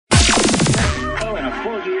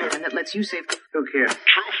here and that lets you save. Look here.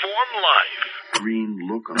 True Form Life. Green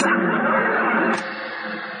look.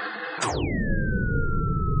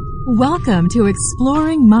 Welcome to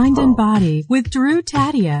Exploring Mind and Body with Drew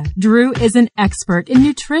Tadia. Drew is an expert in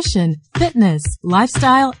nutrition, fitness,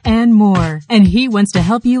 lifestyle, and more. And he wants to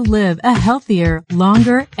help you live a healthier,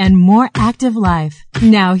 longer, and more active life.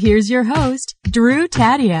 Now here's your host, Drew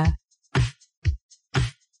Tadia.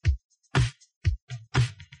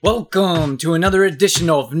 Welcome to another edition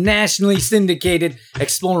of nationally syndicated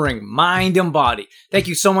Exploring Mind and Body. Thank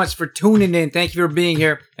you so much for tuning in. Thank you for being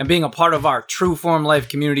here and being a part of our True Form Life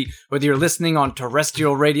community, whether you're listening on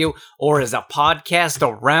terrestrial radio or as a podcast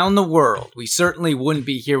around the world. We certainly wouldn't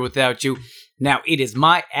be here without you. Now, it is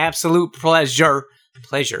my absolute pleasure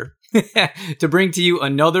to bring to you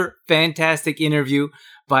another fantastic interview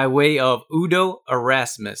by way of Udo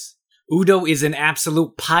Erasmus. Udo is an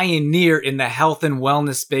absolute pioneer in the health and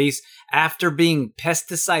wellness space. After being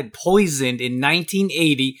pesticide poisoned in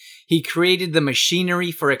 1980, he created the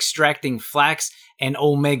machinery for extracting flax and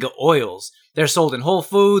omega oils. They're sold in Whole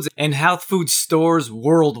Foods and health food stores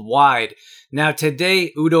worldwide. Now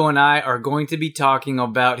today, Udo and I are going to be talking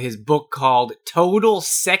about his book called Total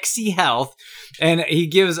Sexy Health, and he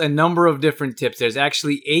gives a number of different tips. There's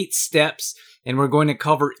actually 8 steps, and we're going to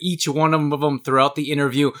cover each one of them throughout the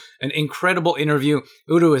interview. An incredible interview.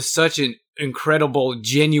 Udo is such an incredible,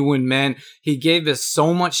 genuine man. He gave us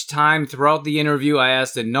so much time throughout the interview. I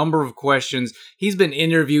asked a number of questions. He's been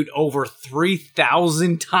interviewed over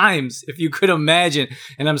 3,000 times, if you could imagine.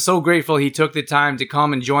 And I'm so grateful he took the time to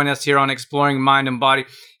come and join us here on Exploring Mind and Body.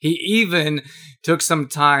 He even took some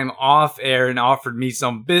time off air and offered me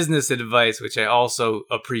some business advice, which I also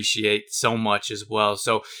appreciate so much as well.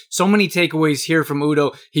 So many takeaways here from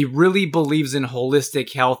Udo. He really believes in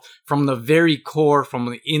holistic health from the very core, from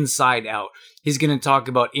the inside out. He's going to talk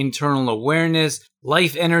about internal awareness,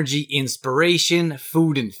 life energy, inspiration,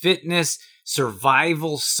 food and fitness,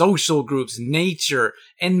 survival, social groups, nature,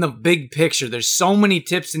 and the big picture. There's so many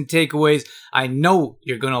tips and takeaways. I know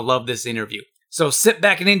you're going to love this interview. So sit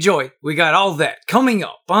back and enjoy. We got all that coming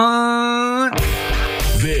up on...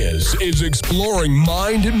 This is Exploring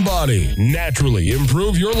Mind and Body. Naturally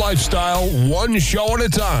improve your lifestyle one show at a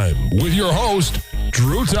time with your host,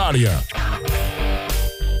 Drew Tadia.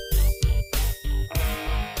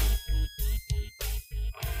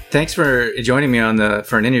 Thanks for joining me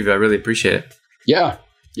for an interview. I really appreciate it. Yeah.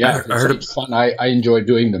 It's fun. I enjoy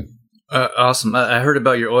doing them. Awesome. I heard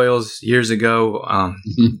about your oils years ago.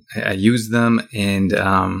 I used them, and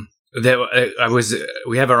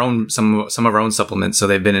we have our own some of our own supplements, so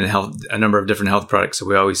they've been in a number of different health products. So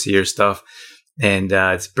we always see your stuff, and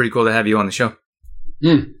it's pretty cool to have you on the show.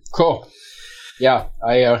 Cool. Yeah,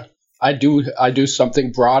 I do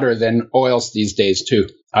something broader than oils these days too.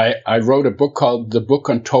 I wrote a book called The Book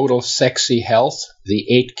on Total Sexy Health: The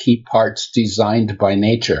 8 Key Parts Designed by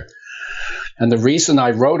Nature. And the reason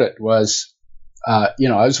I wrote it was, I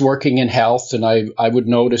was working in health, and I would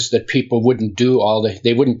notice that people wouldn't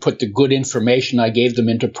they wouldn't put the good information I gave them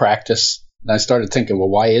into practice. And I started thinking, well,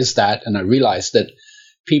 why is that? And I realized that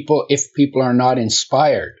if people are not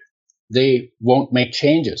inspired, they won't make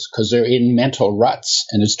changes because they're in mental ruts,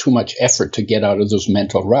 and it's too much effort to get out of those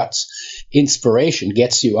mental ruts. Inspiration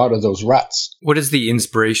gets you out of those ruts. What is the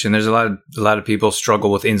inspiration? There's a lot of people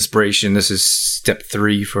struggle with inspiration. This is step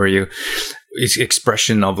 3 for you. It's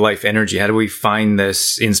expression of life energy. How do we find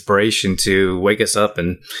this inspiration to wake us up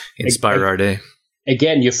and inspire our day?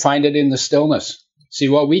 Again, you find it in the stillness. See,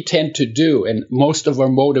 what we tend to do, and most of our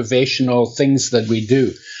motivational things that we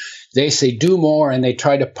do, they say do more and they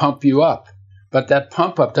try to pump you up. But that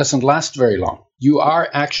pump up doesn't last very long. You are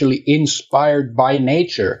actually inspired by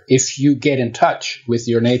nature if you get in touch with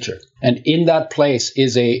your nature. And in that place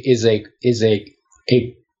is a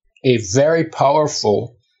very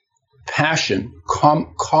powerful passion,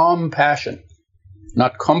 calm passion.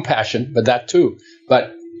 Not compassion, but that too.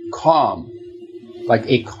 But calm, like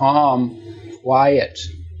a calm, quiet,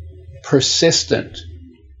 persistent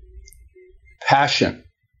passion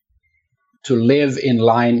to live in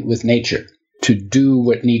line with nature, to do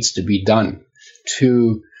what needs to be done,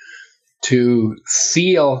 to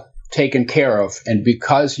feel taken care of. And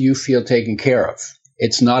because you feel taken care of,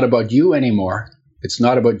 it's not about you anymore. It's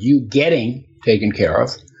not about you getting taken care of.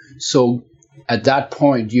 So at that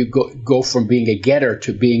point, you go from being a getter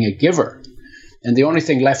to being a giver. And the only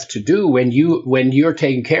thing left to do when you're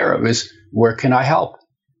taken care of is, where can I help?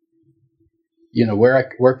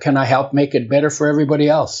 Where can I help make it better for everybody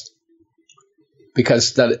else?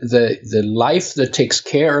 Because the life that takes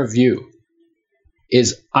care of you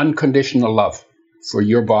is unconditional love for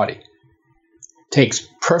your body. Takes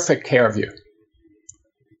perfect care of you.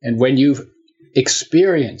 And when you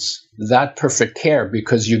experience that perfect care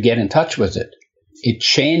because you get in touch with it, it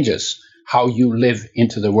changes how you live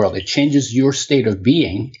into the world. It changes your state of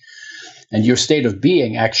being, and your state of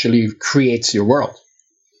being actually creates your world.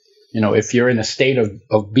 If you're in a state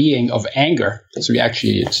of being of anger, so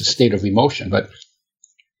actually it's a state of emotion, but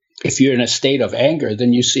if you're in a state of anger,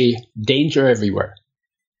 then you see danger everywhere.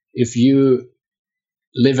 If you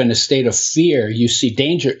live in a state of fear, you see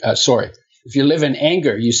danger. If you live in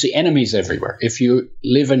anger, you see enemies everywhere. If you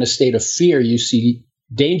live in a state of fear, you see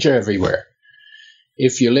danger everywhere.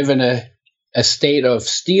 If you live in a state of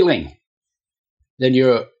stealing, then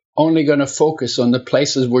you're only going to focus on the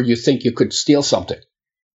places where you think you could steal something.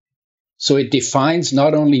 So it defines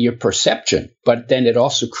not only your perception, but then it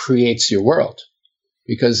also creates your world.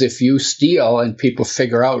 Because if you steal and people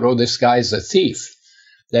figure out, oh, this guy's a thief,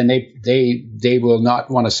 then they will not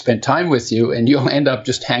want to spend time with you, and you'll end up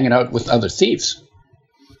just hanging out with other thieves.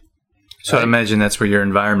 So I imagine that's where your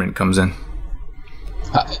environment comes in.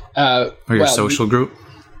 Or your social group?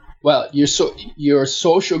 Well, your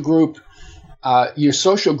social group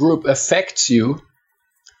affects you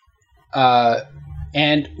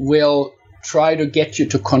and will try to get you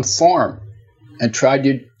to conform and try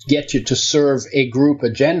to get you to serve a group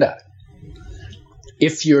agenda.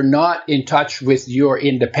 If you're not in touch with your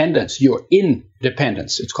independence, your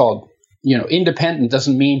independence, it's called, independent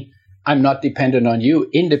doesn't mean I'm not dependent on you.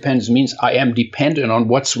 Independence means I am dependent on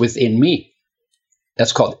what's within me.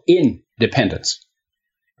 That's called independence,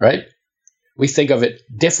 right? We think of it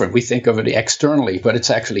different. We think of it externally, but it's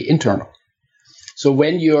actually internal. So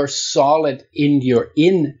when you're solid in your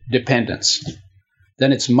independence,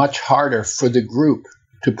 then it's much harder for the group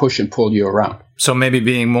to push and pull you around. So maybe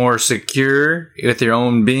being more secure with your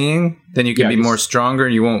own being, then you can be more stronger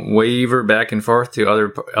and you won't waver back and forth to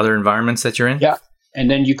other environments that you're in? Yeah. And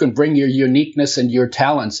then you can bring your uniqueness and your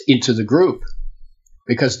talents into the group,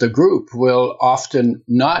 because the group will often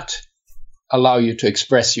not allow you to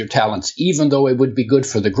express your talents, even though it would be good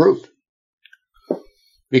for the group,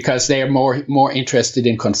 because they are more interested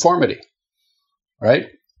in conformity, right?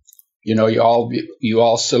 You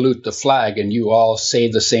all salute the flag and you all say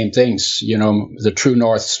the same things, the true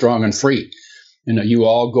north, strong and free. You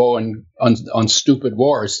all go on stupid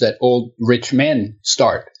wars that old rich men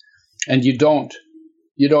start, and you don't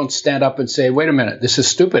stand up and say, wait a minute, this is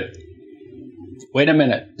stupid. Wait a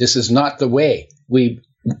minute, this is not the way we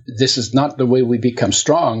become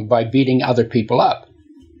strong, by beating other people up.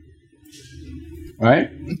 Right?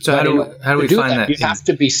 So how do we find that? You have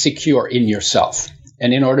to be secure in yourself.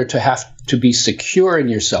 And in order to be secure in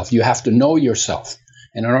yourself, you have to know yourself.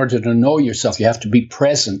 And in order to know yourself, you have to be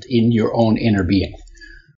present in your own inner being.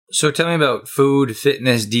 So tell me about food,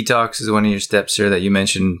 fitness, detox is one of your steps here that you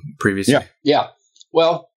mentioned previously. Yeah.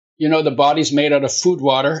 Well, the body's made out of food,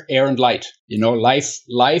 water, air, and light.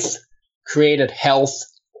 Life created health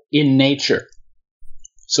in nature.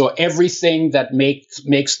 So everything that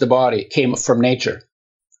makes the body came from nature.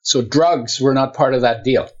 So drugs were not part of that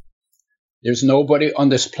deal. There's nobody on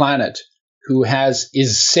this planet who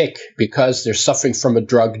is sick because they're suffering from a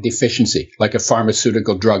drug deficiency, like a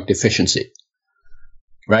pharmaceutical drug deficiency,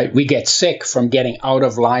 right? We get sick from getting out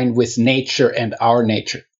of line with nature and our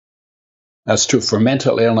nature. That's true for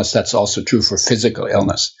mental illness. That's also true for physical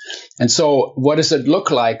illness. And so what does it look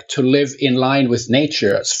like to live in line with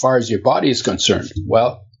nature as far as your body is concerned?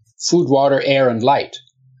 Well, food, water, air, and light.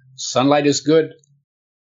 Sunlight is good.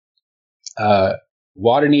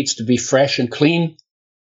 Water needs to be fresh and clean.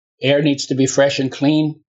 Air needs to be fresh and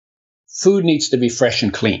clean. Food needs to be fresh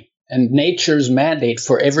and clean. And nature's mandate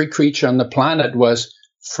for every creature on the planet was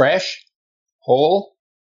fresh, whole,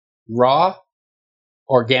 raw,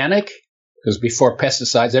 organic, because before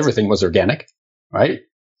pesticides, everything was organic, right?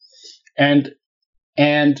 And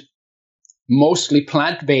mostly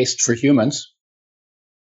plant-based for humans,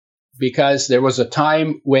 because there was a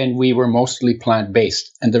time when we were mostly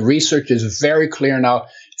plant-based. And the research is very clear now.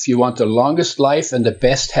 If you want the longest life and the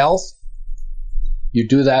best health, you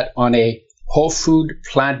do that on a whole food,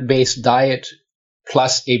 plant-based diet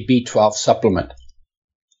plus a B12 supplement.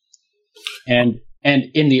 And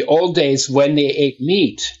in the old days, when they ate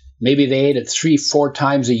meat, maybe they ate it 3-4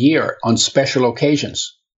 times a year on special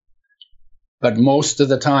occasions. But most of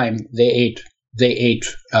the time, they ate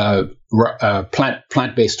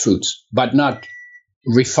plant-based foods, but not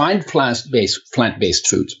refined plant-based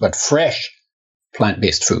foods, but fresh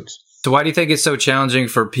plant-based foods. So why do you think it's so challenging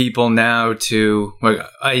for people now to,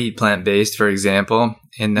 I eat plant-based, for example,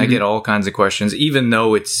 and I get all kinds of questions, even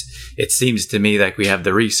though it seems to me like we have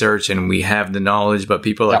the research and we have the knowledge, but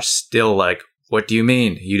people are still like, what do you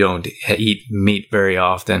mean you don't eat meat very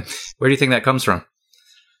often? Where do you think that comes from?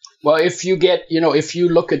 Well, if you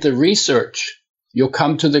look at the research, you'll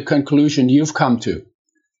come to the conclusion you've come to.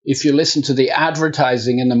 If you listen to the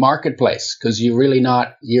advertising in the marketplace, because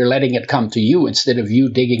you're letting it come to you instead of you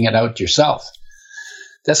digging it out yourself.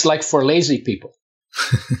 That's like for lazy people.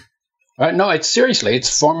 Right? No, it's seriously, it's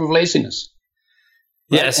a form of laziness.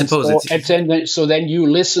 Right? Yeah, I suppose so then you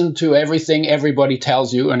listen to everything everybody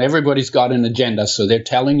tells you, and everybody's got an agenda. So they're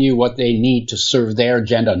telling you what they need to serve their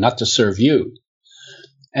agenda, not to serve you.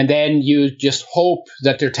 And then you just hope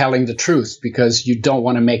that they're telling the truth because you don't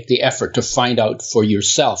want to make the effort to find out for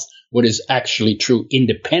yourself what is actually true,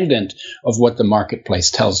 independent of what the marketplace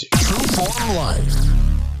tells you. True Form Life.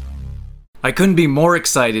 I couldn't be more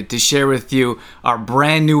excited to share with you our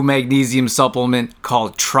brand new magnesium supplement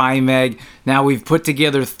called TriMag. Now we've put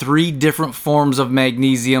together 3 different forms of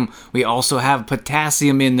magnesium. We also have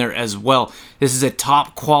potassium in there as well. This is a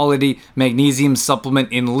top quality magnesium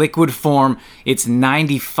supplement in liquid form. It's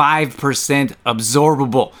 95%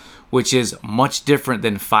 absorbable, which is much different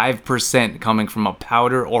than 5% coming from a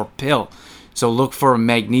powder or pill. So look for a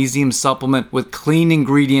magnesium supplement with clean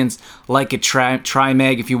ingredients like a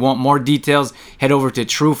TriMag. If you want more details, head over to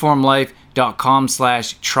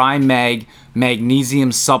trueformlife.com/TriMag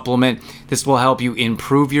magnesium supplement. This will help you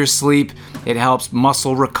improve your sleep. It helps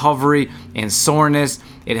muscle recovery and soreness.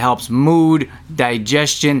 It helps mood,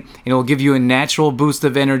 digestion, and it will give you a natural boost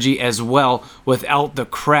of energy as well without the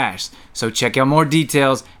crash. So check out more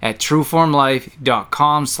details at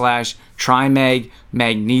trueformlife.com/TriMag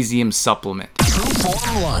magnesium supplement. True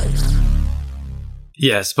Form Life.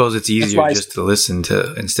 Yeah, I suppose it's easier just to listen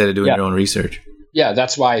to instead of doing your own research. Yeah,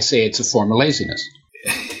 that's why I say it's a form of laziness.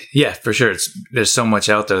 Yeah, for sure. There's so much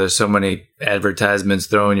out there. There's so many advertisements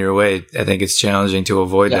thrown your way. I think it's challenging to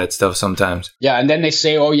avoid that stuff sometimes. Yeah, and then they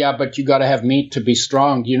say, oh, yeah, but you got to have meat to be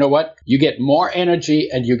strong. You know what? You get more energy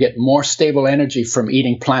and you get more stable energy from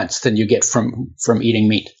eating plants than you get from eating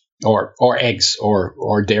meat or eggs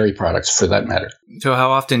or dairy products for that matter. So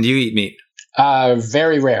how often do you eat meat?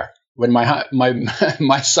 Very rare. When my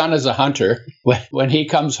son is a hunter, when he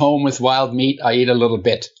comes home with wild meat, I eat a little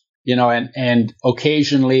bit. And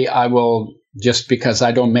occasionally I will, just because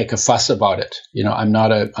I don't make a fuss about it. I'm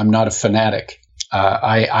not a fanatic.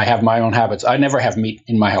 I have my own habits. I never have meat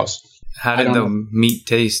in my house. How did the meat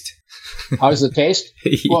taste? How's the taste?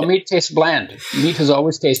 Yeah. Well, meat tastes bland. Meat has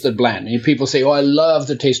always tasted bland. And people say, oh, I love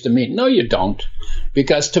the taste of meat. No, you don't.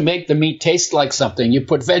 Because to make the meat taste like something, you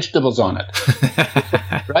put vegetables on it.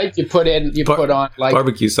 Right? You put on like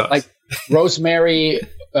barbecue sauce. Like rosemary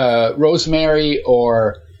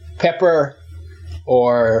or pepper,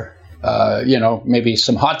 or maybe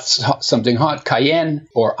something hot, cayenne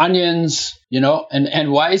or onions,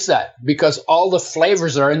 and why is that? Because all the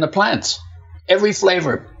flavors are in the plants. Every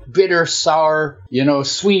flavor, bitter, sour,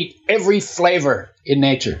 sweet, every flavor in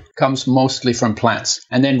nature comes mostly from plants.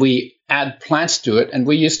 And then we add plants to it. And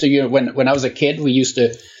we used to, when I was a kid, we used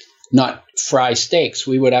to not fry steaks.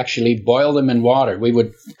 We would actually boil them in water. We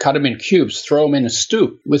would cut them in cubes, throw them in a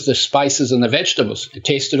stew with the spices and the vegetables. It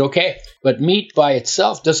tasted okay. But meat by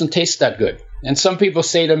itself doesn't taste that good. And some people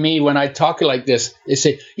say to me when I talk like this, they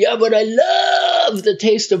say, yeah, but I love the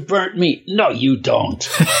taste of burnt meat. No, you don't.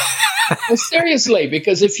 Well, seriously,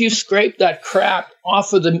 because if you scrape that crap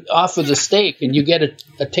off of the steak and you get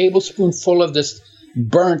a tablespoonful of this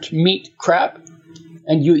burnt meat crap,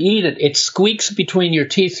 and you eat it, it squeaks between your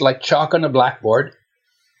teeth like chalk on a blackboard.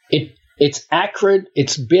 It's acrid,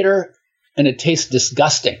 it's bitter, and it tastes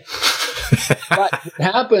disgusting. But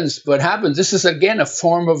what happens, this is again a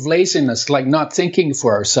form of laziness, like not thinking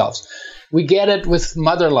for ourselves. We get it with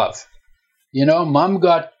mother love. Mom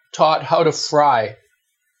got taught how to fry.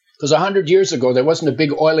 Because 100 years ago, there wasn't a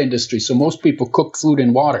big oil industry, so most people cooked food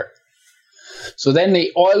in water. So then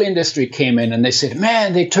the oil industry came in and they said,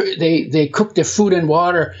 man, they cook their food in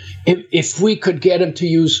water. If we could get them to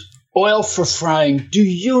use oil for frying, do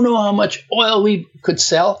you know how much oil we could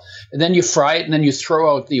sell? And then you fry it and then you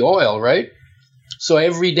throw out the oil, right? So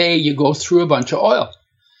every day you go through a bunch of oil.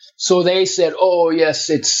 So they said, oh,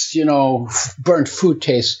 yes, it's, burnt food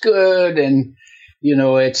tastes good and,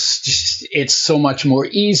 it's so much more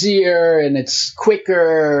easier and it's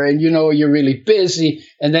quicker and, you're really busy.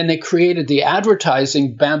 And then they created the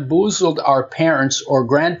advertising, bamboozled our parents or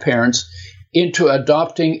grandparents into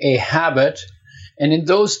adopting a habit. And in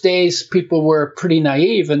those days, people were pretty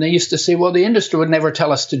naive and they used to say, well, the industry would never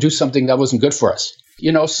tell us to do something that wasn't good for us.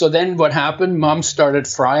 So then what happened? Mom started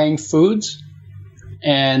frying foods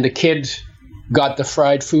and the kid got the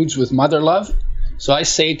fried foods with mother love. So I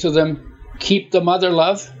say to them, keep the mother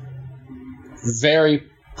love, very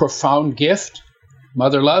profound gift,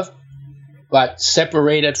 mother love, but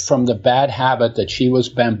separated from the bad habit that she was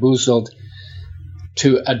bamboozled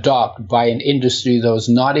to adopt by an industry that was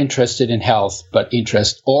not interested in health, but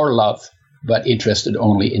interest or love, but interested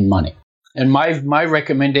only in money. And my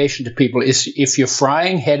recommendation to people is, if you're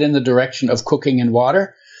frying, head in the direction of cooking in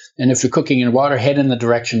water. And if you're cooking in water, head in the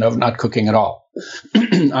direction of not cooking at all.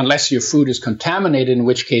 Unless your food is contaminated, in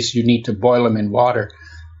which case you need to boil them in water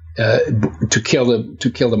to kill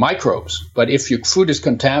the microbes. But if your food is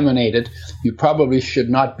contaminated, you probably should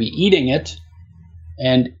not be eating it.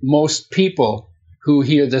 And most people who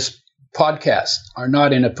hear this podcast are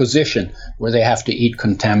not in a position where they have to eat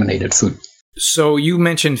contaminated food. So you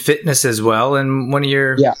mentioned fitness as well, and one of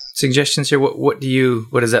your suggestions here. What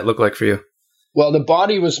does that look like for you? Well, the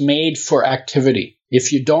body was made for activity.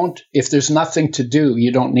 If there's nothing to do,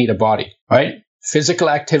 you don't need a body, right? Physical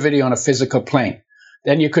activity on a physical plane.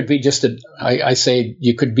 Then you could be just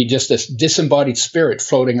you could be just a disembodied spirit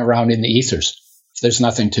floating around in the ethers. There's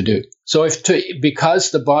nothing to do. So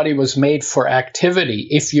because the body was made for activity,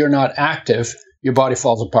 if you're not active, your body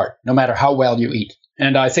falls apart, no matter how well you eat.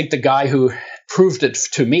 And I think the guy who proved it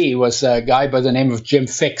to me was a guy by the name of Jim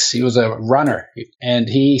Fixx. He was a runner. And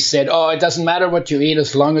he said, it doesn't matter what you eat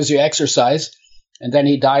as long as you exercise. And then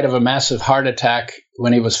he died of a massive heart attack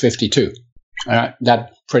when he was 52.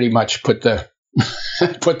 That pretty much put the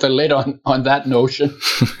lid on that notion,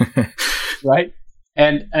 right?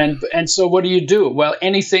 And so what do? Well,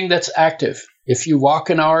 anything that's active. If you walk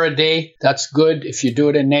an hour a day, that's good. If you do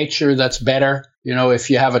it in nature, that's better. If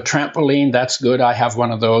you have a trampoline, that's good. I have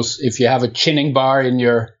one of those. If you have a chinning bar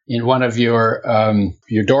in one of your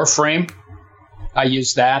door frame, I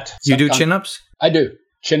use that. You do chin-ups? I do.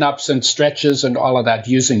 Chin-ups and stretches and all of that,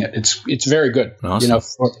 using it. It's very good. Awesome.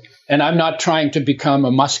 And I'm not trying to become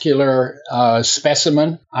a muscular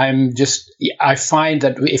specimen. I find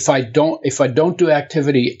that if I don't do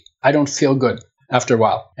activity, I don't feel good after a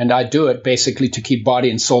while. And I do it basically to keep body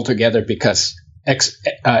and soul together, because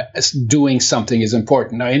doing something is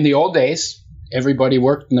important. Now, in the old days, everybody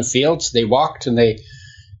worked in the fields. They walked and they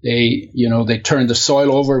turned the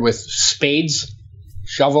soil over with spades,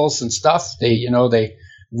 shovels and stuff. They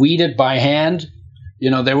weeded by hand.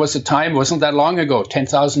 There was a time, wasn't that long ago,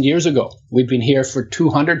 10,000 years ago. We've been here for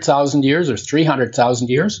 200,000 years or 300,000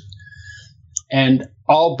 years. And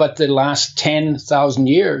all but the last 10,000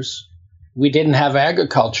 years, we didn't have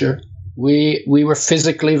agriculture. We were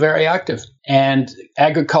physically very active. And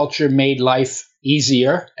agriculture made life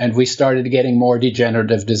easier, and we started getting more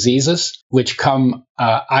degenerative diseases, which come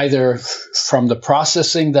either from the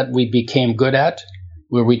processing that we became good at,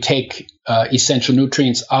 where we take essential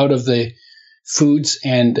nutrients out of the foods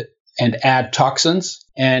and add toxins,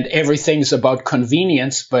 and everything's about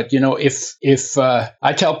convenience. But if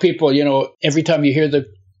I tell people, every time you hear the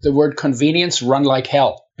word convenience, run like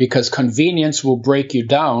hell, because convenience will break you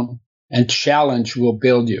down and challenge will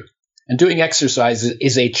build you. And doing exercise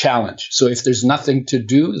is a challenge. So if there's nothing to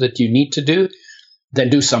do that you need to do, then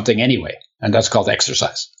do something anyway, and that's called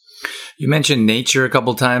exercise. You mentioned nature a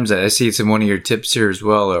couple times. I see it's in one of your tips here as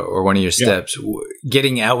well, or one of your steps.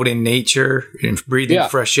 Getting out in nature and breathing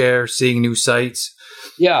fresh air, seeing new sights.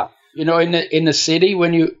 Yeah. In the city,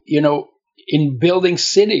 when in building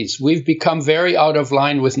cities, we've become very out of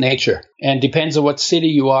line with nature. And depends on what city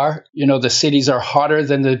you are. The cities are hotter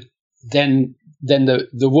than the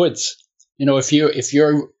woods. If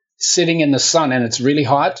you're sitting in the sun and it's really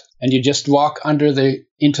hot and you just walk into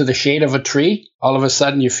the shade of a tree, all of a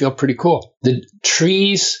sudden you feel pretty cool. The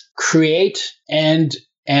trees create and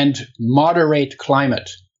moderate climate.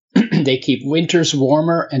 They keep winters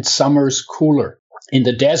warmer and summers cooler. In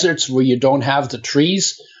the deserts where you don't have the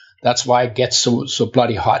trees, that's why it gets so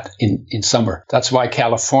bloody hot in summer. That's why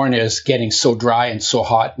California is getting so dry and so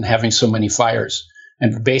hot and having so many fires.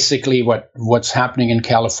 And basically what's happening in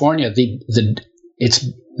California, the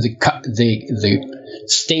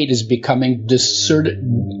state is becoming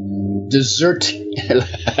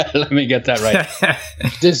let me get that right.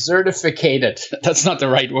 Desertificated. That's not the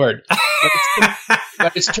right word.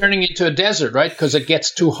 But it's turning into a desert, right? Because it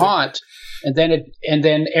gets too hot, and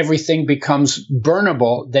then everything becomes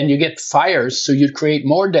burnable. Then you get fires, so you create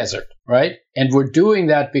more desert, right? And we're doing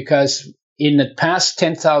that because in the past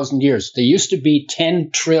 10,000 years, there used to be 10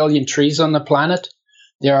 trillion trees on the planet.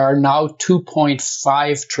 There are now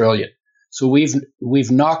 2.5 trillion. So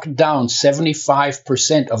we've knocked down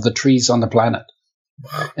 75% of the trees on the planet.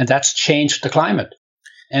 Wow. And that's changed the climate.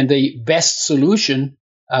 And the best solution,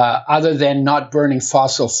 other than not burning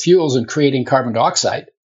fossil fuels and creating carbon dioxide,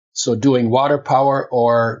 so doing water power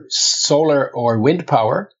or solar or wind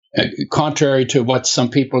power, contrary to what some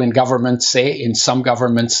people in some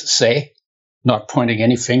governments say, Not pointing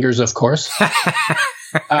any fingers, of course.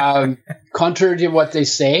 Contrary to what they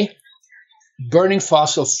say, burning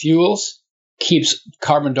fossil fuels keeps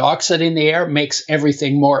carbon dioxide in the air, makes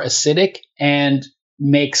everything more acidic, and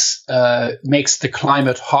makes the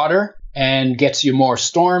climate hotter, and gets you more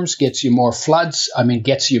storms, gets you more floods.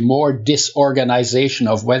 Gets you more disorganization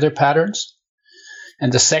of weather patterns.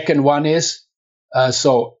 And the second one is,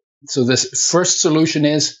 so this first solution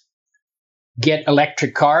is get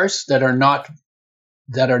electric cars that are not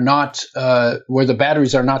where the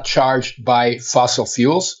batteries are not charged by fossil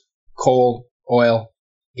fuels, coal, oil,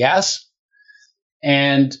 gas.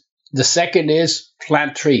 And the second is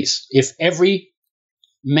plant trees. If every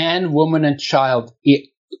man, woman, and child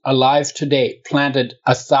alive today planted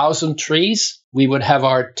 1,000 trees, we would have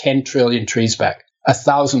our 10 trillion trees back.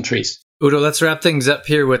 1,000 trees. Udo, let's wrap things up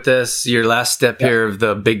here with this, your last step here of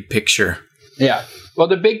the big picture. Yeah. Well,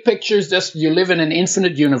 the big picture is just you live in an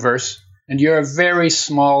infinite universe and you're a very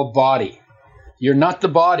small body. You're not the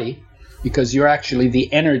body because you're actually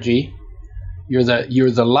the energy. You're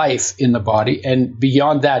the life in the body. And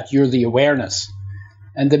beyond that, you're the awareness.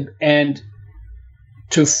 And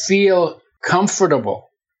to feel comfortable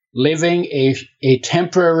living a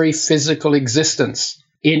temporary physical existence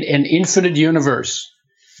in an infinite universe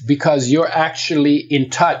because you're actually in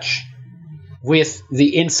touch with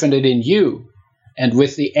the infinite in you and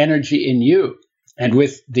with the energy in you and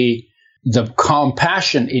with the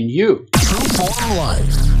compassion in you. True Form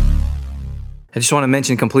Life. I just want to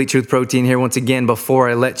mention Complete Truth Protein here once again before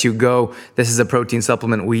I let you go. This is a protein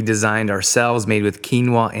supplement we designed ourselves, made with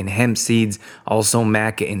quinoa and hemp seeds, also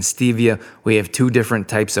maca and stevia. We have 2 different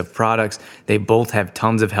types of products. They both have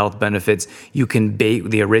tons of health benefits. You can bake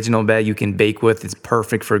the original bag, you can bake with. It's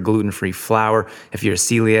perfect for gluten-free flour. If you're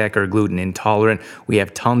celiac or gluten intolerant, we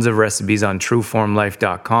have tons of recipes on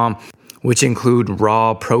trueformlife.com. which include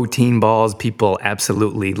raw protein balls. People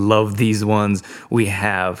absolutely love these ones. We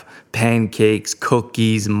have pancakes,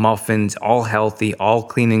 cookies, muffins, all healthy, all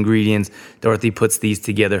clean ingredients. Dorothy puts these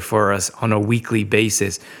together for us on a weekly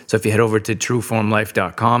basis. So if you head over to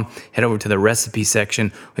trueformlife.com, head over to the recipe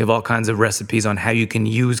section. We have all kinds of recipes on how you can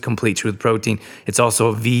use Complete Truth Protein. It's also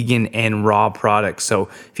a vegan and raw product. So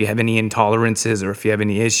if you have any intolerances or if you have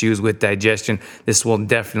any issues with digestion, this will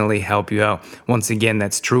definitely help you out. Once again,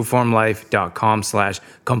 that's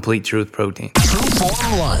trueformlife.com/Complete Truth Protein. True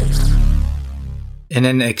Form Life. And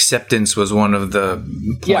then acceptance was one of the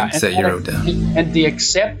points that you wrote down. And the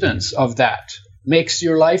acceptance of that makes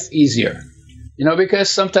your life easier. Because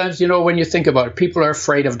sometimes, when you think about it, people are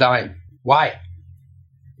afraid of dying. Why?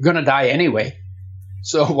 You're going to die anyway.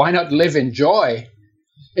 So why not live in joy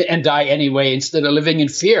and die anyway instead of living in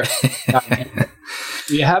fear?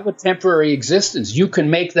 You have a temporary existence. You can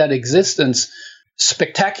make that existence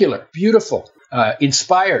spectacular, beautiful,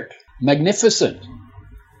 inspired, magnificent.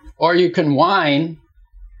 Or you can whine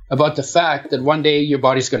about the fact that one day your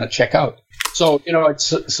body's going to check out. So,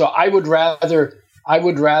 so I would rather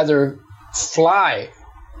fly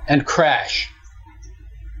and crash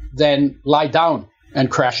than lie down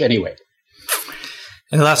and crash anyway.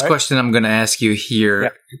 And the last question I'm going to ask you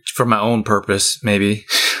here, for my own purpose, maybe.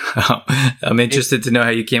 I'm interested to know how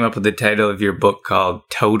you came up with the title of your book called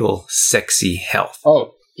Total Sexy Health.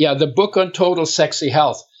 Oh, yeah, the book on Total Sexy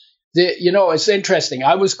Health. It's interesting.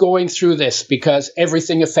 I was going through this because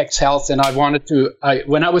everything affects health, and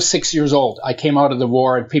when I was 6 years old, I came out of the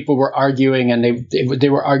war, and people were arguing, and they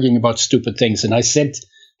were arguing about stupid things. And I said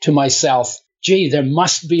to myself, gee, there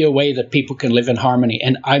must be a way that people can live in harmony,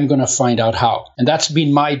 and I'm going to find out how. And that's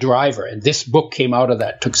been my driver. And this book came out of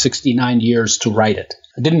that. It took 69 years to write it.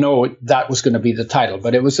 I didn't know that was going to be the title,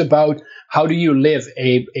 but it was about how do you live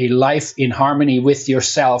a life in harmony with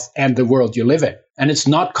yourself and the world you live in. And it's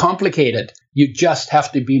not complicated. You just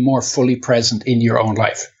have to be more fully present in your own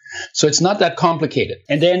life. So it's not that complicated.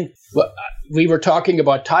 And then we were talking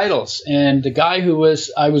about titles, and the guy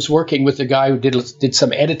I was working with, the guy who did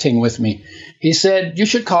some editing with me, he said, you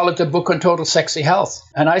should call it the book on total sexy health.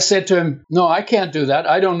 And I said to him, no, I can't do that.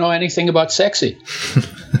 I don't know anything about sexy.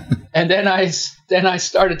 And then I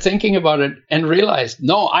started thinking about it and realized,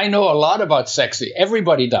 no, I know a lot about sexy.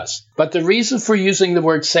 Everybody does. But the reason for using the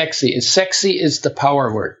word sexy is the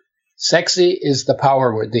power word. Sexy is the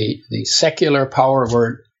power word, the secular power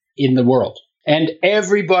word in the world. And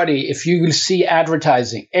everybody, if you see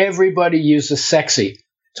advertising, everybody uses sexy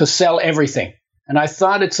to sell everything. And I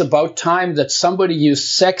thought it's about time that somebody used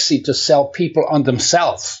sexy to sell people on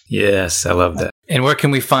themselves. Yes, I love that. And where can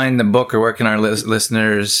we find the book, or where can our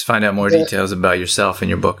listeners find out more details about yourself and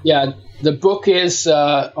your book? Yeah, the book is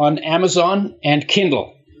on Amazon and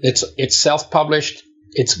Kindle. It's self-published.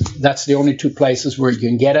 That's the only 2 places where you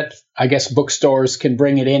can get it. I guess bookstores can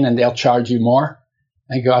bring it in and they'll charge you more.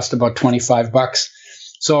 It costs about $25.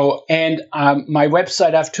 So, and my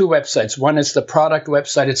website, I have two websites. One is the product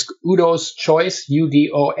website. It's Udo's Choice,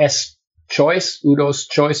 UDO's Choice,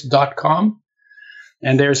 UDO'sCHOICE.com.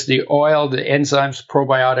 And there's the oil, the enzymes,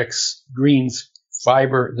 probiotics, greens,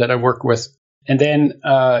 fiber that I work with. And then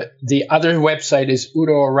the other website is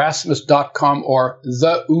UdoErasmus.com or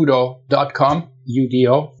theudo.com,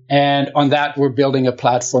 UDO. And on that, we're building a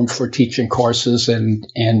platform for teaching courses, and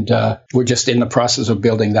we're just in the process of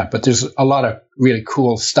building that. But there's a lot of really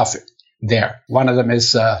cool stuff there. One of them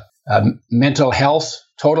is mental health,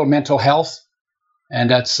 total mental health. And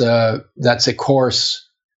that's a course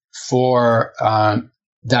for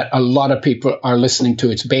that a lot of people are listening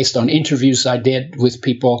to. It's based on interviews I did with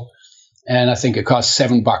people, and I think it costs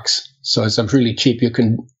 $7. So it's really cheap. You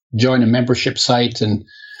can join a membership site, and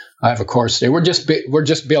I have a course there. We're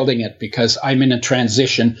just building it because I'm in a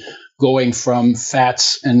transition, going from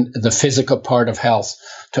fats and the physical part of health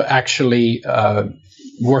to actually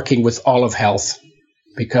working with all of health,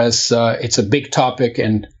 because it's a big topic,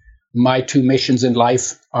 and my two missions in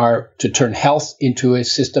life are to turn health into a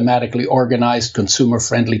systematically organized,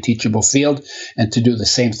 consumer-friendly, teachable field, and to do the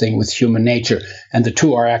same thing with human nature. And the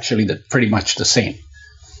two are actually pretty much the same.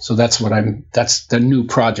 So that's the new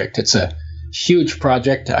project. It's a huge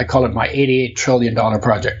project. I call it my $88 trillion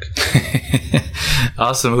project.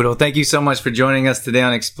 Awesome, Udo. Thank you so much for joining us today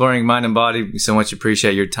on Exploring Mind and Body. We so much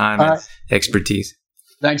appreciate your time and expertise.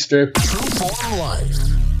 Thanks, Drew. True Form Life.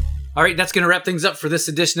 All right, that's going to wrap things up for this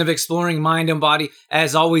edition of Exploring Mind and Body.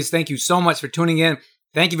 As always, thank you so much for tuning in.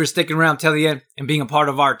 Thank you for sticking around till the end and being a part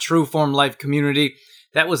of our True Form Life community.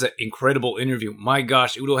 That was an incredible interview. My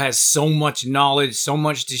gosh, Udo has so much knowledge, so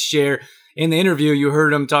much to share. In the interview, you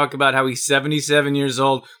heard him talk about how he's 77 years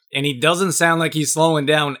old, and he doesn't sound like he's slowing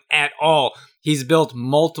down at all. He's built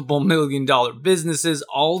multiple million-dollar businesses,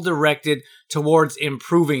 all directed towards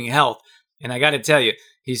improving health. And I got to tell you,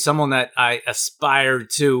 he's someone that I aspire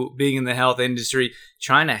to, being in the health industry,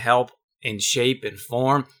 trying to help and shape and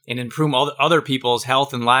form and improve other people's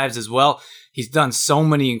health and lives as well. He's done so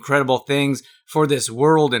many incredible things for this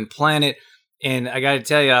world and planet. And I got to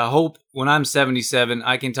tell you, I hope when I'm 77,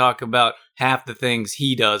 I can talk about half the things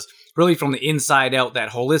he does, really from the inside out,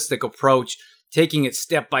 that holistic approach, taking it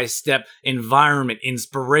step by step, environment,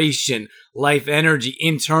 inspiration, life energy,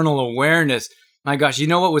 internal awareness. My gosh, you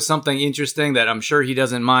know what was something interesting that I'm sure he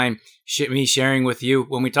doesn't mind me sharing with you?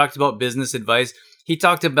 When we talked about business advice, he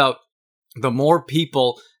talked about the more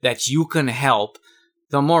people that you can help,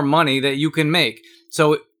 the more money that you can make.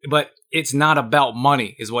 So, but it's not about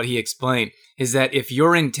money, is what he explained, is that if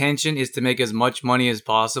your intention is to make as much money as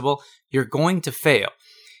possible, you're going to fail.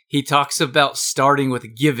 He talks about starting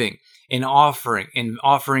with giving and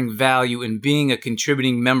offering value and being a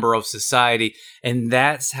contributing member of society. And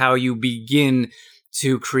that's how you begin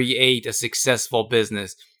to create a successful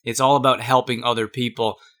business. It's all about helping other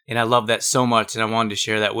people. And I love that so much. And I wanted to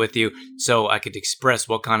share that with you so I could express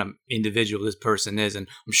what kind of individual this person is. And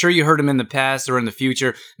I'm sure you heard him in the past or in the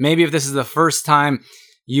future. Maybe if this is the first time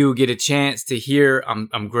you get a chance to hear,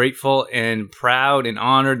 I'm grateful and proud and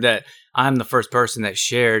honored that I'm the first person that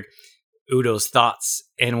shared Udo's thoughts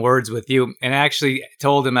and words with you. And I actually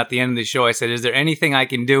told him at the end of the show, I said, is there anything I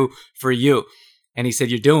can do for you? And he said,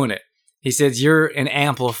 you're doing it. He says, you're an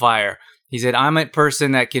amplifier. He said, I'm a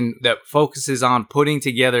person that focuses on putting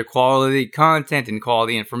together quality content and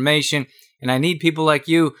quality information. And I need people like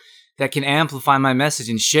you that can amplify my message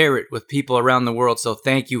and share it with people around the world. So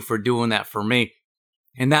thank you for doing that for me.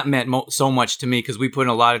 And that meant so much to me because we put in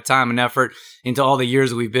a lot of time and effort into all the years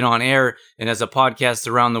that we've been on air and as a podcast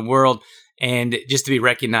around the world. And just to be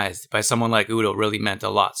recognized by someone like Udo really meant a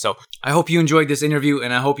lot. So I hope you enjoyed this interview,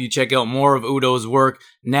 and I hope you check out more of Udo's work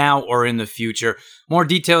now or in the future. More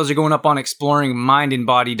details are going up on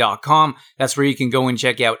exploringmindandbody.com. That's where you can go and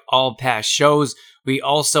check out all past shows. We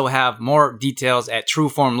also have more details at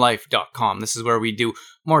trueformlife.com. This is where we do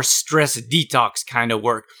more stress detox kind of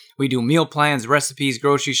work. We do meal plans, recipes,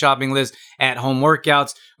 grocery shopping lists, at-home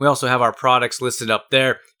workouts. We also have our products listed up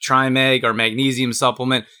there. Trimag, our magnesium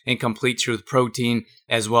supplement, and Complete Truth Protein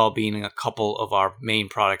as well, being a couple of our main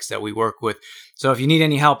products that we work with. So if you need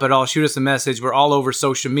any help at all, shoot us a message. We're all over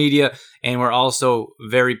social media, and we're also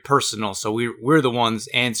very personal. So we're the ones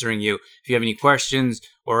answering you if you have any questions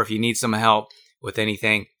or if you need some help with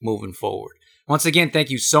anything moving forward. Once again,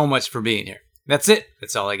 thank you so much for being here. That's it.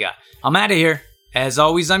 That's all I got. I'm out of here. As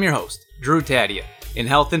always, I'm your host, Drew Tadia, in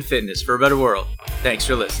health and fitness for a better world. Thanks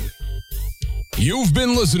for listening. You've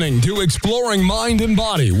been listening to Exploring Mind and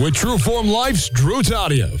Body with Trueform Life's Drew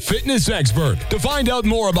Tadia, fitness expert. To find out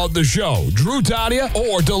more about the show, Drew Tadia,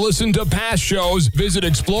 or to listen to past shows, visit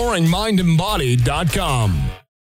exploringmindandbody.com.